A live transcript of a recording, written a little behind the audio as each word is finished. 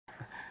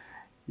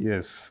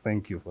Yes,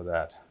 thank you for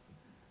that.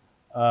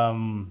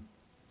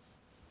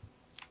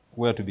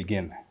 Where to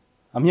begin?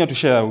 I'm here to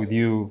share with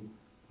you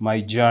my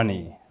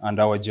journey and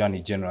our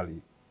journey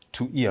generally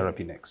to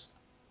ERPNext.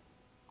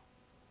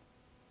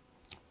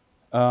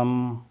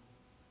 To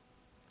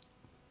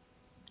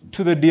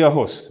the dear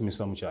host,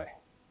 Mr. Muchai,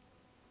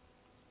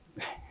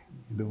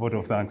 the vote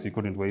of thanks you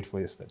couldn't wait for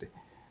yesterday.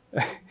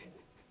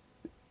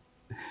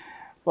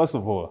 First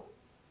of all,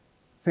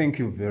 thank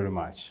you very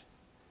much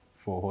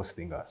for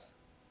hosting us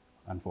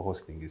and for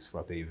hosting this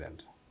Frappe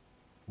event.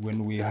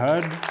 When we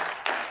heard,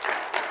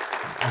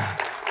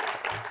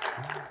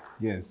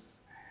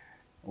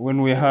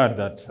 when we heard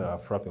that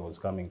Frappe was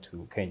coming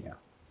to Kenya,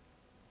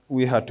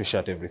 we had to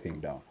shut everything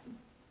down,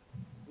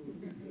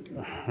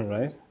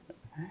 right?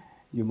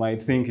 You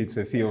might think it's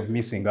a fear of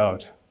missing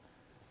out.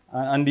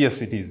 And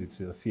yes, it is.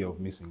 It's a fear of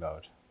missing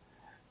out,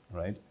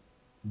 right?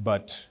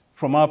 But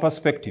from our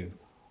perspective,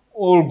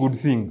 all good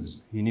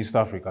things in East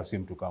Africa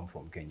seem to come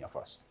from Kenya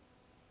first,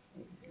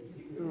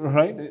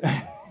 right?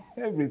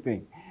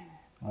 Everything,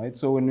 right?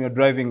 So when we are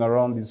driving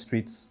around these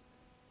streets,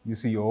 you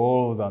see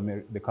all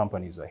the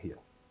companies are here,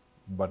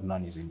 but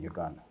none is in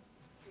Uganda,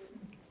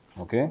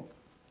 okay?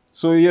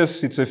 So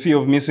yes, it's a fear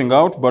of missing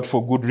out, but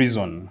for good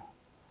reason.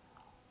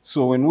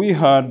 So when we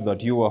heard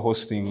that you were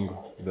hosting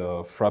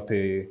the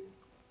Frappe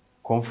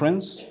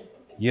conference,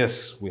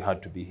 yes, we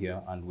had to be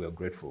here, and we are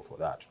grateful for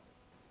that.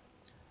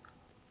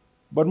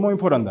 But more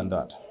important than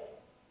that,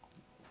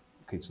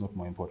 okay, it's not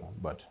more important,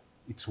 but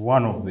it's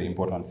one of the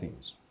important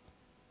things.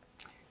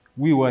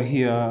 We were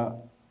here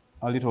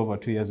a little over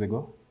 2 years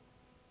ago.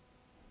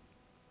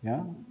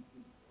 Yeah?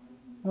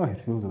 Oh, it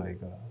feels like,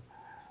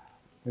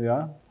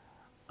 yeah.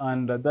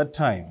 And at that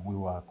time, we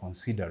were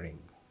considering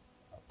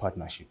a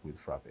partnership with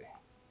Frappe,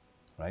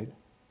 right?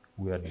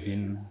 We had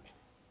been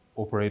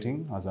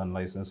operating as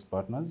unlicensed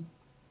partners.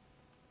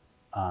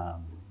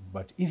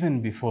 But even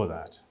before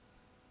that,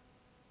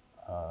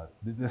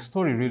 the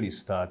story really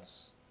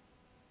starts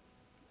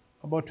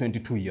about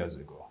 22 years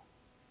ago,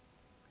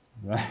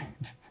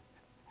 right?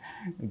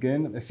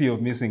 Again, a fear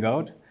of missing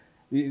out.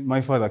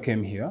 My father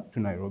came here to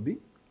Nairobi.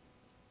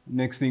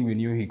 Next thing we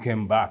knew, he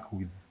came back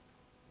with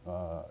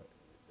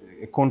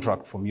a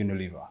contract from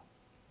Unilever,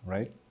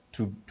 right,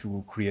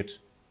 to create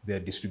their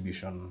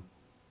distribution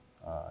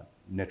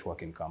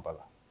network in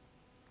Kampala,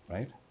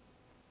 right?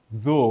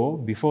 Though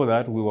before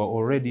that, we were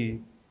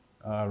already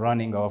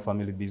running our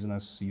family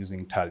business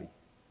using Tally.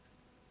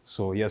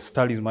 So yes,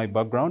 Tally is my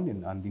background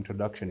and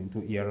introduction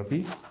into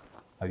ERP.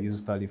 I've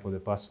used Tally for the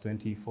past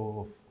 24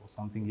 or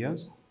something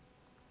years.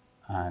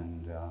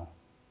 And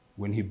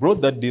when he brought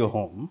that deal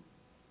home,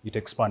 it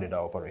expanded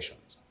our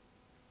operations,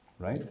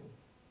 right?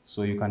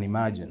 So you can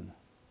imagine,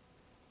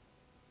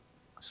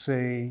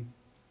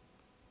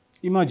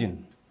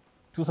 imagine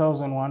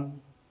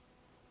 2001,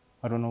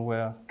 I don't know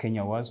where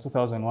Kenya was,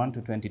 2001 to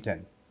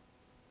 2010.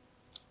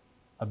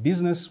 A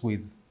business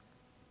with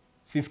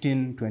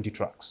 15, 20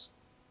 trucks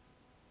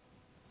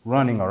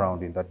running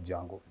around in that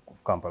jungle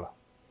of Kampala,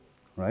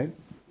 right?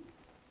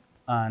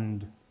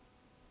 And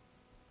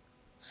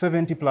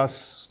 70 plus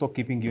stock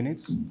keeping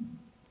units,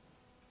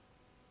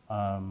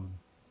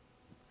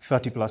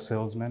 30 plus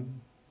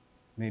salesmen,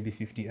 maybe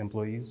 50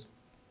 employees,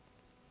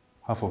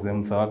 half of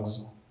them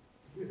thugs,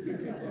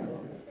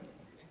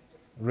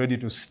 ready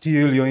to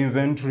steal your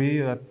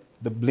inventory at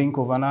the blink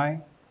of an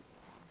eye.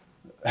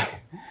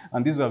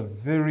 And these are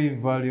very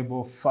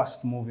valuable,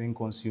 fast-moving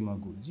consumer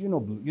goods. You know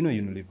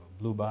Unilever,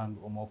 Blue Band,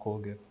 Omo,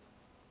 Colgate.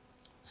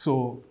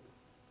 So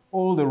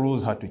all the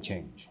rules had to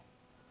change.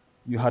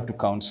 You had to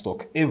count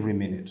stock every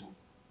minute.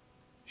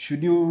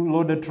 Should you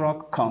load a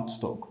truck? Count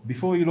stock.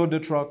 Before you load the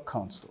truck,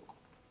 count stock,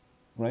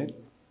 right?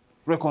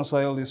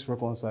 Reconcile this,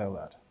 reconcile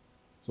that.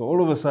 So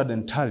all of a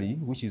sudden, Tally,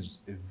 which is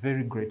a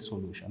very great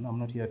solution, I'm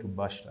not here to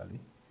bash Tally,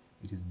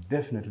 it is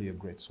definitely a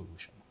great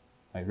solution.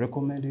 I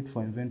recommend it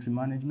for inventory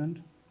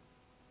management,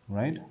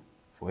 right?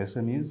 For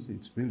SMEs,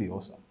 it's really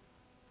awesome,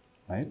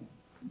 right?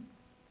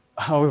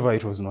 However,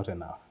 it was not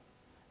enough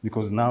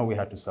because now we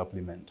had to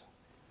supplement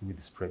with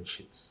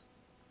spreadsheets,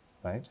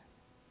 right?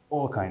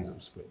 All kinds of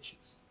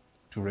spreadsheets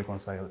to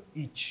reconcile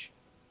each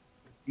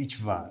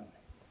van,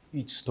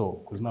 each store,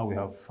 because now we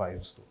have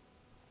 5 stores,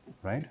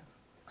 right?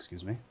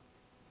 Excuse me.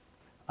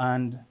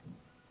 And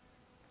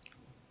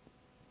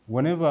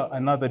whenever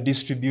another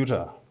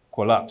distributor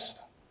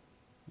collapsed,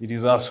 it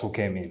is us who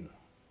came in.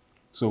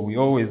 So we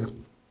always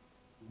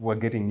were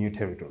getting new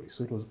territory.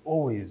 So it was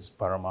always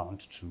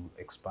paramount to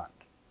expand.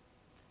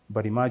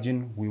 But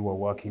imagine we were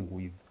working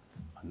with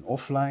an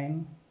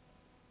offline,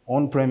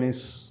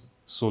 on-premise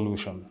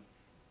solution,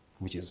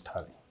 which is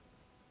Tally,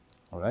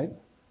 all right?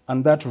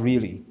 And that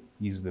really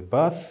is the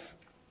birth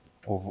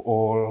of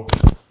all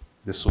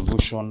the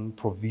solution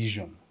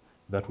provision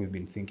that we've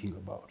been thinking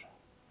about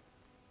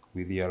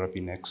with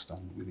ERPNext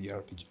and with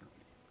ERP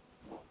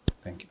generally.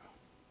 Thank you.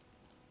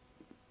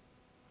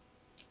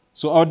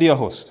 So our dear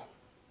host,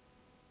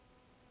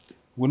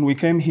 when we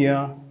came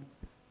here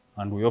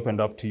and we opened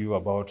up to you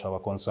about our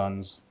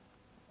concerns,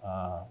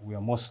 we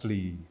are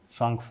mostly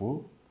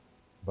thankful,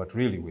 but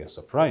really we are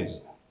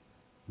surprised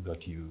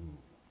that you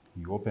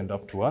opened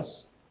up to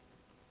us.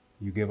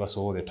 You gave us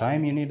all the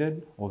time you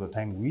needed, all the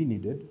time we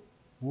needed.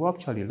 We were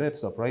actually late,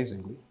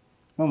 surprisingly.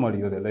 Normally,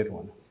 you're the late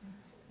one.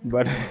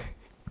 But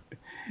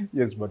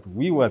yes, but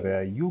we were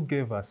there. You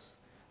gave us,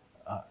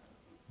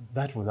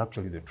 that was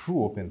actually the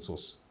true open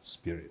source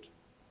spirit,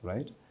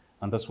 right?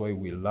 And that's why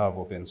we love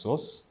open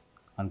source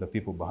and the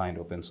people behind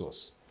open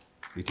source.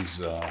 It is,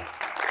 right.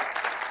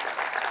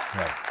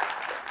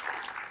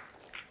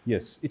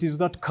 Yes, it is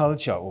that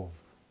culture of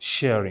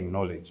sharing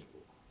knowledge,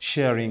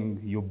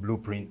 sharing your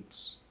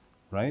blueprints,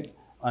 right?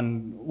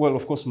 And well,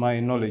 of course, my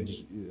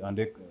knowledge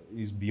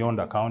is beyond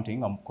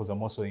accounting because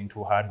I'm also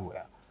into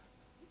hardware.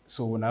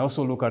 So when I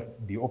also look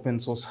at the open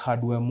source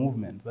hardware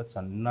movement, that's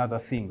another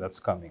thing that's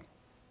coming,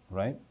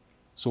 right?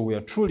 So we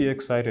are truly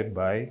excited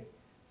by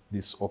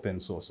this open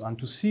source. And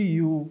to see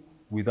you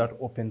with that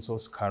open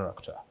source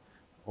character,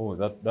 oh,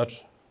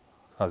 that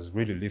has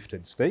really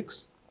lifted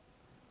stakes.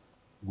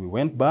 We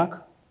went back,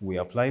 we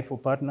applied for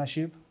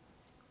partnership,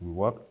 we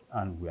worked,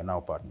 and we are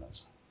now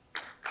partners.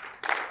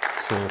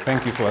 So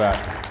thank you for that.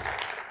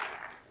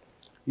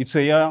 It's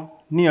a year,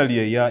 nearly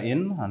a year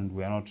in, and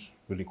we are not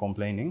really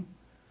complaining.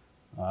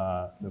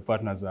 The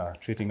partners are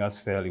treating us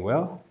fairly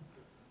well.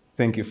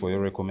 Thank you for your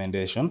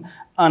recommendation.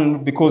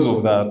 And because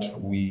of that,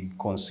 we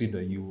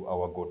consider you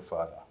our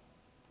godfather.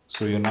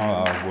 So you're now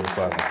our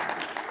godfather.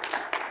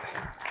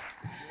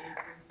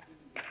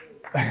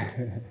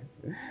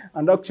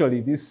 And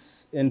actually,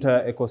 this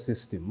entire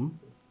ecosystem,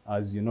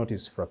 as you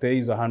notice, Frappe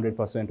is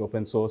 100%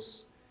 open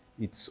source.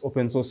 It's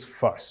open source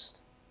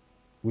first,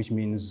 which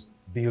means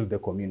build the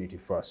community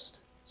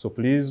first. So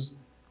please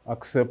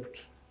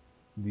accept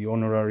the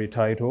honorary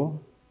title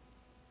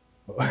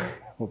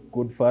of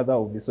godfather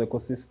of this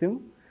ecosystem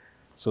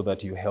so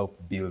that you help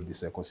build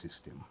this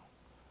ecosystem.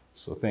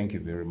 So thank you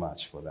very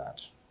much for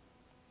that.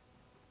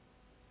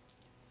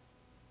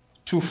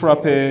 To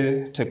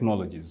Frappe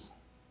Technologies,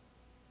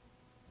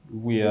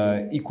 we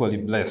are equally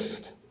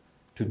blessed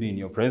to be in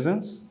your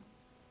presence.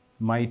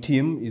 My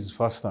team is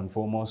first and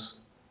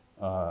foremost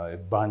a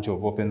bunch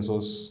of open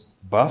source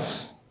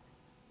buffs,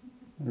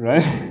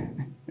 right?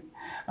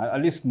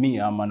 At least me,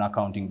 I'm an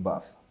accounting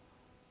buff,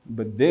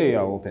 but they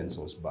are open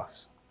source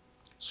buffs.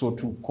 So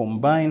to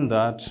combine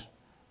that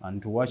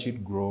and to watch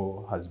it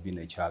grow has been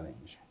a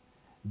challenge.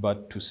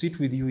 But to sit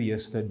with you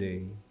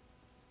yesterday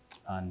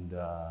and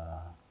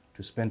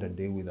to spend a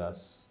day with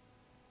us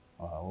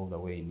all the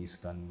way in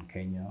Eastern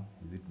Kenya,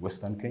 is it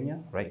Western Kenya?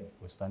 Right,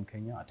 Western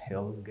Kenya at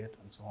Hell's Gate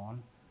and so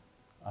on.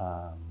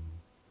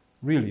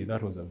 Really,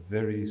 that was a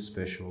very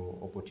special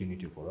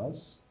opportunity for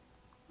us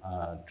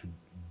to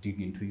dig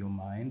into your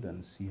mind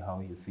and see how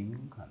you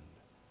think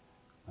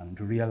and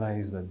to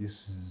realize that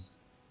this is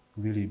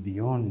really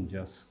beyond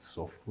just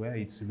software.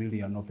 It's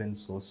really an open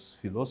source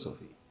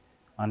philosophy.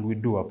 And we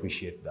do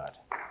appreciate that.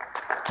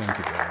 Thank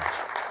you very much.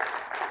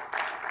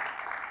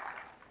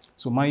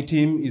 So my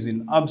team is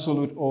in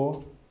absolute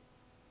awe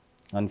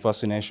and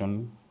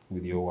fascination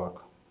with your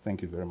work.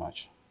 Thank you very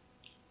much.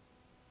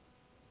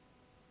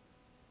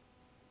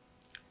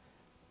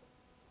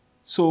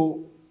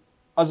 So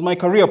as my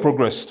career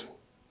progressed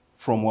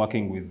from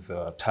working with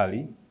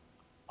Tally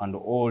and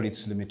all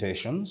its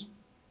limitations,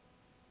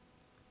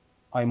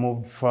 I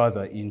moved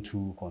further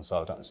into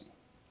consultancy,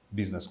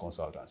 business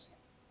consultancy,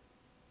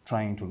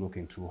 trying to look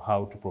into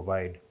how to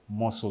provide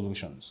more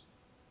solutions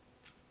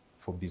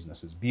for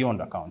businesses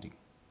beyond accounting.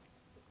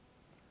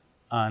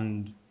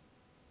 And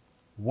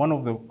one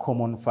of the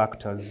common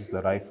factors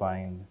that I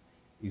find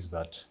is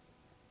that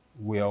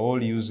we are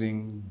all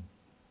using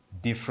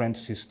different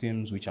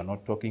systems which are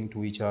not talking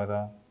to each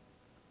other,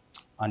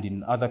 and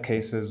in other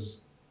cases,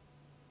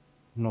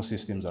 no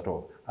systems at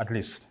all, at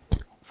least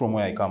from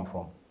where I come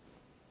from,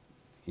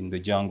 in the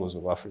jungles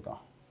of Africa.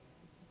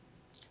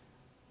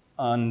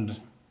 And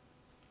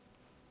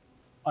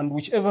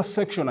whichever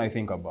section I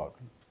think about,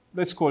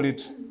 let's call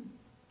it,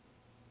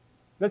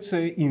 let's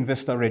say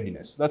investor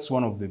readiness. That's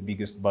one of the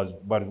biggest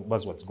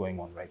buzzwords going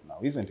on right now,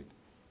 isn't it?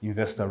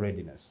 Investor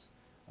readiness.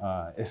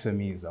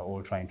 SMEs are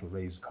all trying to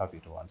raise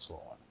capital and so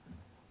on.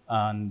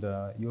 And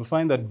you'll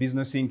find that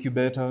business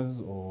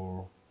incubators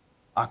or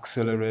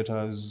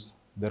accelerators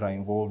that are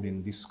involved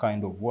in this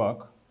kind of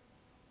work,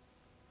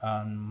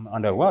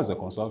 and I was a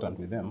consultant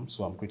with them,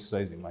 so I'm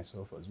criticizing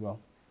myself as well.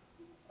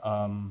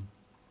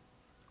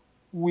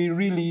 We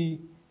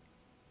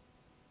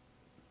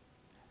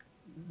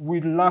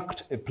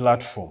lacked a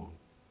platform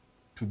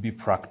to be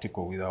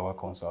practical with our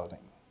consulting,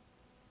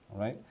 all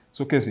right?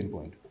 So case in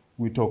point,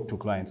 we talk to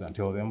clients and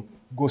tell them,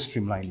 go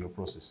streamline your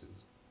processes.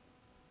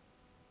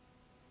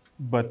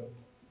 But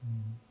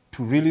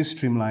to really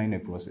streamline a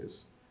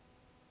process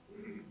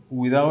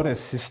without a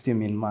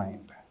system in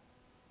mind,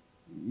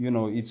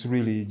 it's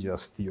really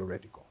just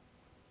theoretical.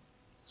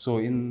 So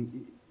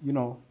in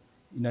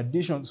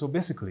addition, so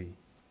basically,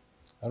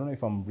 I don't know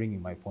if I'm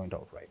bringing my point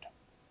out right.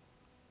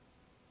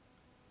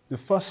 The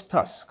first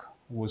task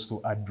was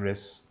to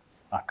address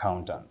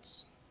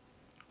accountants,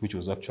 which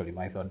was actually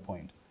my third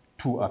point,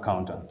 to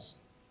accountants,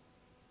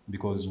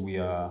 because we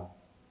are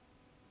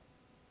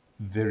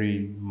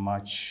very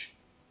much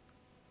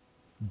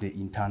the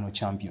internal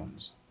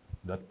champions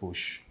that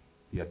push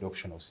the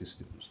adoption of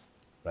systems,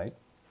 right?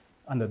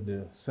 And at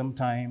the same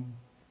time,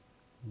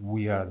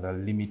 we are the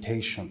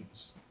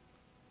limitations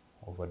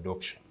of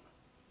adoption.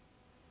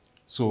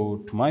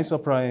 So to my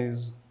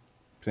surprise,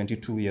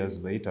 22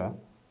 years later,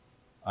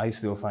 I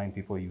still find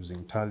people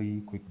using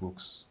Tally,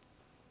 QuickBooks.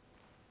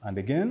 And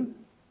again,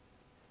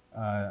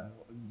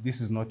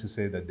 this is not to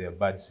say that they're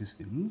bad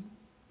systems,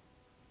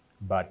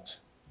 but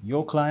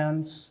your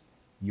clients,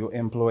 your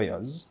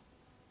employers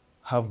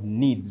have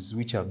needs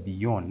which are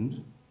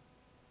beyond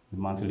the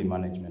monthly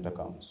management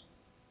accounts,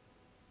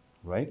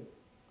 right?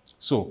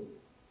 So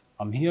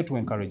I'm here to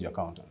encourage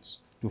accountants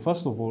to,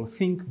 first of all,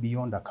 think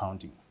beyond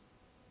accounting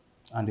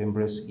and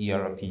embrace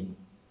ERP.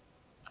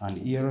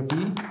 And ERP,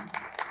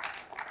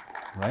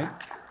 right?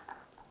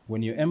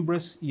 When you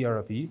embrace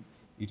ERP,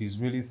 it is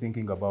really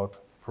thinking about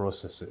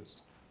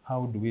processes.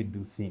 How do we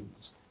do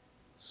things?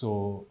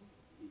 So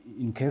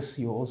in case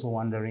you're also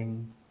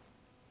wondering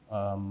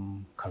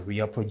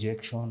career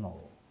projection or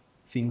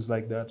things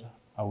like that,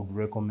 I would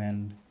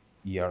recommend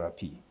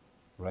ERP,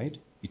 right?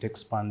 It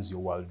expands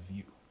your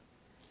worldview.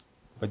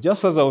 But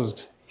just as I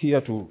was here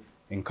to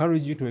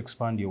encourage you to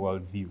expand your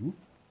worldview,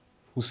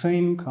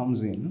 Hussein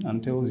comes in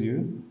and tells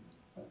you,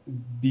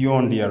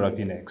 beyond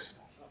ERPNext.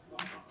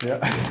 Yeah.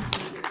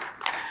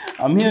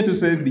 I'm here to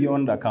say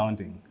beyond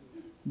accounting,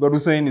 but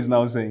Hussein is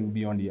now saying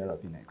beyond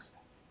ERPNext.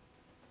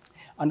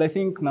 And I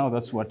think now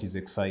that's what is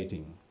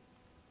exciting.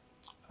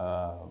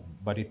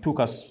 But it took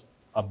us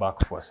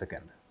aback for a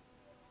second.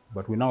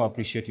 But we now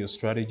appreciate your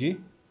strategy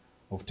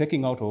of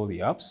taking out all the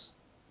apps,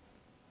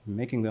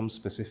 making them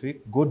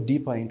specific, go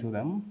deeper into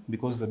them,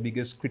 because the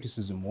biggest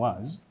criticism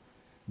was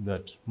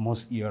that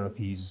most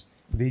ERPs,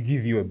 they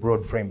give you a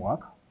broad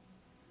framework,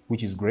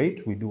 which is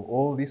great, we do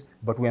all this,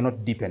 but we're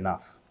not deep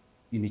enough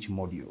in each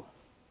module,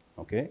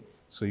 okay?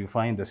 So you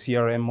find the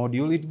CRM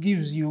module, it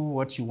gives you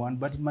what you want,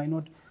 but it might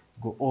not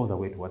go all the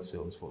way to what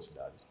Salesforce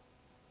does,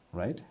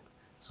 right?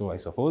 So I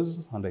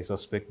suppose, and I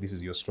suspect this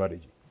is your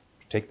strategy,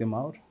 to take them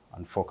out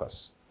and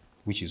focus,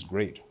 which is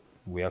great.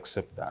 We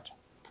accept that.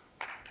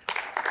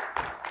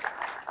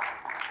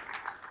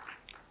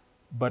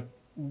 But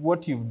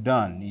what you've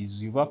done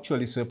is you've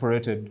actually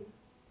separated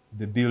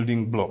the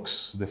building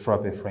blocks, the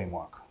Frappe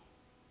framework,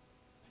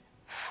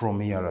 from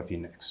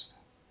ERPNext.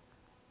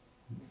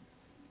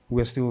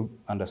 We're still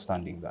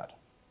understanding that,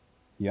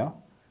 yeah?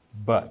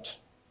 But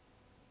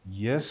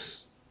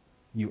yes,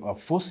 you are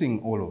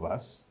forcing all of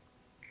us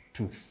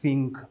to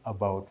think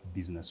about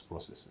business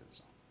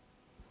processes.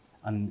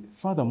 And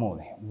furthermore,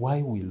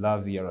 why we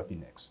love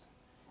ERPNext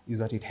is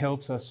that it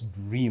helps us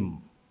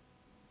dream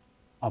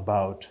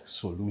about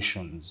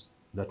solutions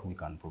that we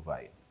can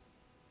provide.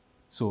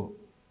 So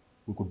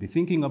we could be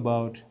thinking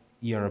about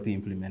ERP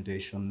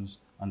implementations,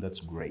 and that's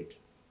great.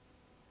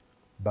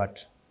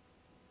 But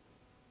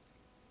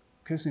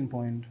case in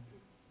point,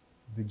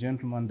 the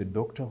gentleman, the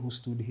doctor who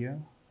stood here,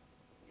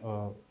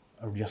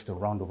 just a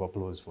round of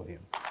applause for him.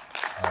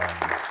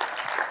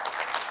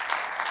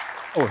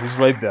 Oh, he's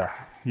right there.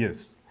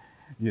 Yes,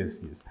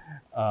 yes, yes.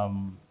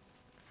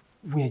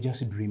 We are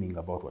just dreaming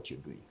about what you're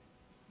doing,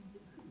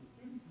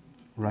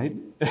 right?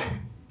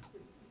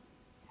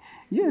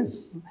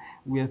 Yes,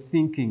 we are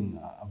thinking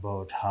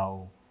about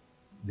how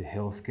the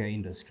healthcare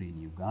industry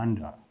in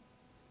Uganda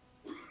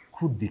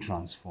could be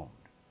transformed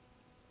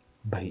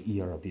by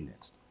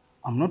ERPNext.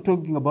 I'm not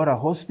talking about a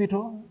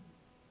hospital,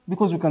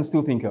 because we can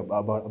still think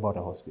about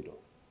a hospital.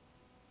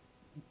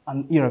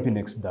 And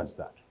ERPNext does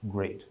that,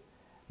 great.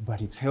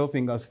 But it's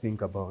helping us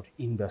think about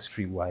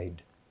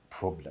industry-wide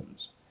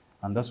problems.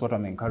 And that's what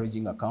I'm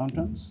encouraging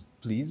accountants.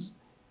 Please,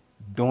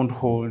 don't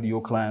hold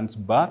your clients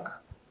back.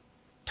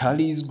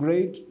 Tally is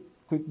great,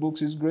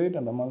 QuickBooks is great,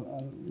 and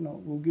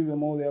we'll give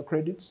them all their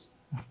credits.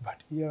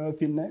 But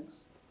ERPNext,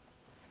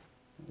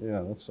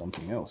 yeah, that's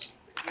something else.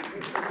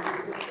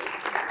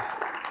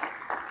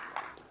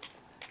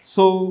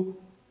 So,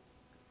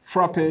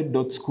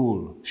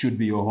 frappe.school should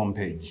be your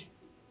homepage.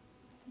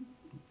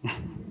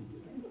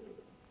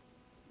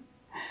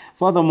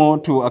 Furthermore,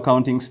 to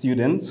accounting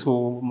students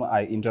whom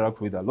I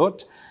interact with a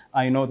lot,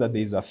 I know that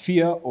there is a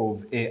fear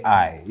of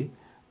AI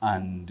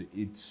and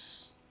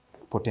its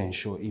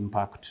potential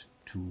impact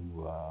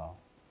to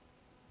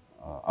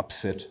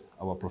upset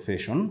our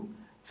profession.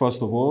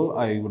 First of all,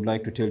 I would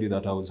like to tell you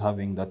that I was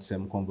having that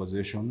same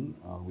conversation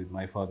with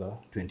my father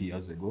 20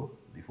 years ago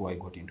before I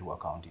got into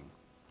accounting.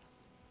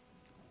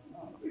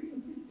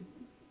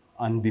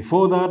 And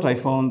before that, I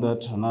found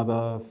that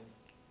another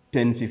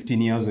 10,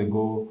 15 years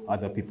ago,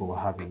 other people were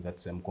having that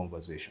same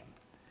conversation.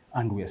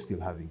 And we are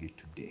still having it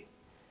today.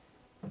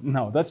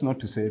 Now, that's not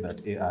to say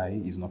that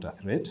AI is not a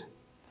threat,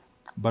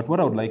 but what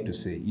I would like to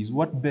say is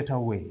what better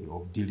way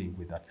of dealing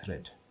with that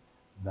threat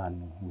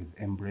than with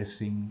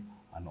embracing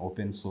an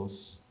open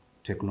source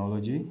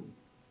technology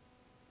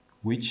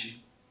which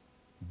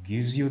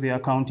gives you the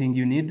accounting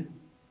you need,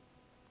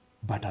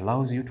 but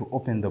allows you to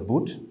open the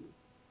boot,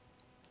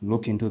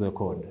 look into the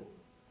code,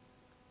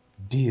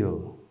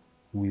 deal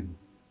with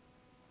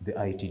the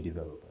IT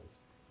developers,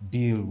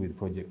 deal with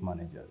project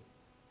managers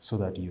so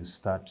that you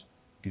start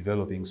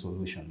developing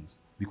solutions,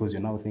 because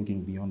you're now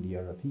thinking beyond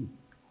ERP,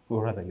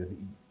 or rather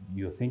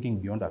you're thinking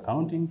beyond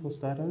accounting for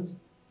starters,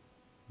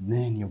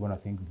 then you're going to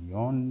think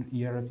beyond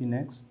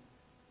ERPNext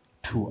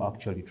to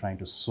actually trying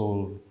to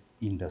solve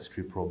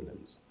industry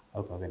problems. I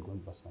hope I haven't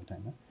gone past my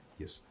time.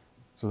 Yes.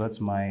 So that's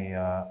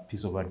my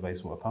piece of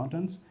advice for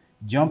accountants.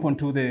 Jump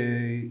onto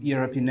the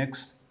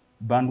ERPNext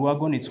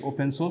bandwagon. It's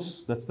open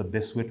source. That's the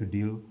best way to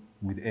deal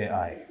with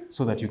AI,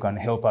 so that you can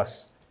help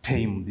us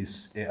tame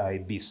this AI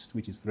beast,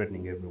 which is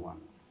threatening everyone.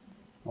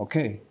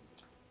 Okay.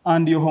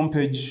 And your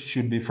homepage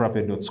should be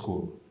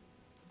frappe.school.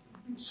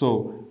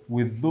 So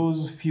with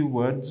those few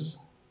words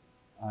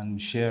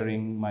and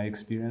sharing my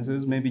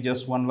experiences, maybe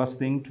just one last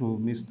thing to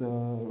Mr.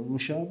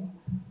 Rushab.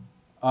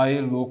 I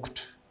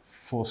looked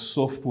for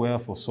software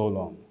for so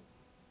long.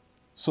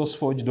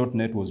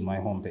 SourceForge.net was my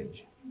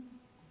homepage.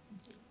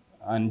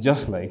 And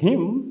just like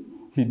him,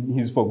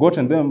 he's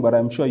forgotten them, but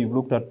I'm sure you've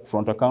looked at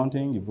front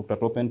accounting, you've looked at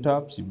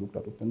OpenTaps, you've looked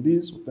at Open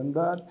this, Open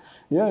that.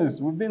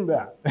 Yes, we've been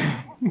there.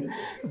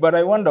 But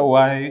I wonder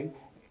why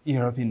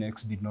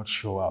ERPNext did not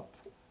show up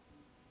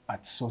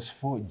at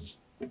SourceForge.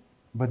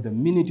 But the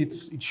minute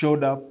it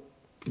showed up,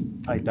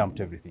 I dumped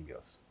everything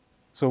else.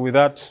 So with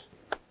that,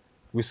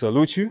 we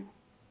salute you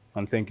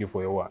and thank you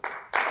for your work.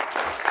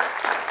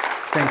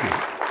 Thank you.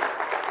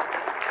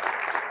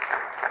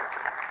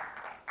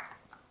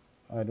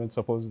 I don't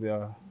suppose there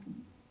are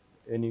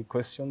any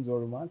questions or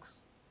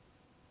remarks.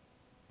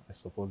 I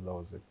suppose that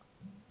was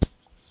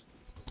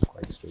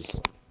quite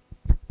straightforward.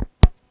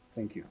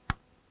 Thank you.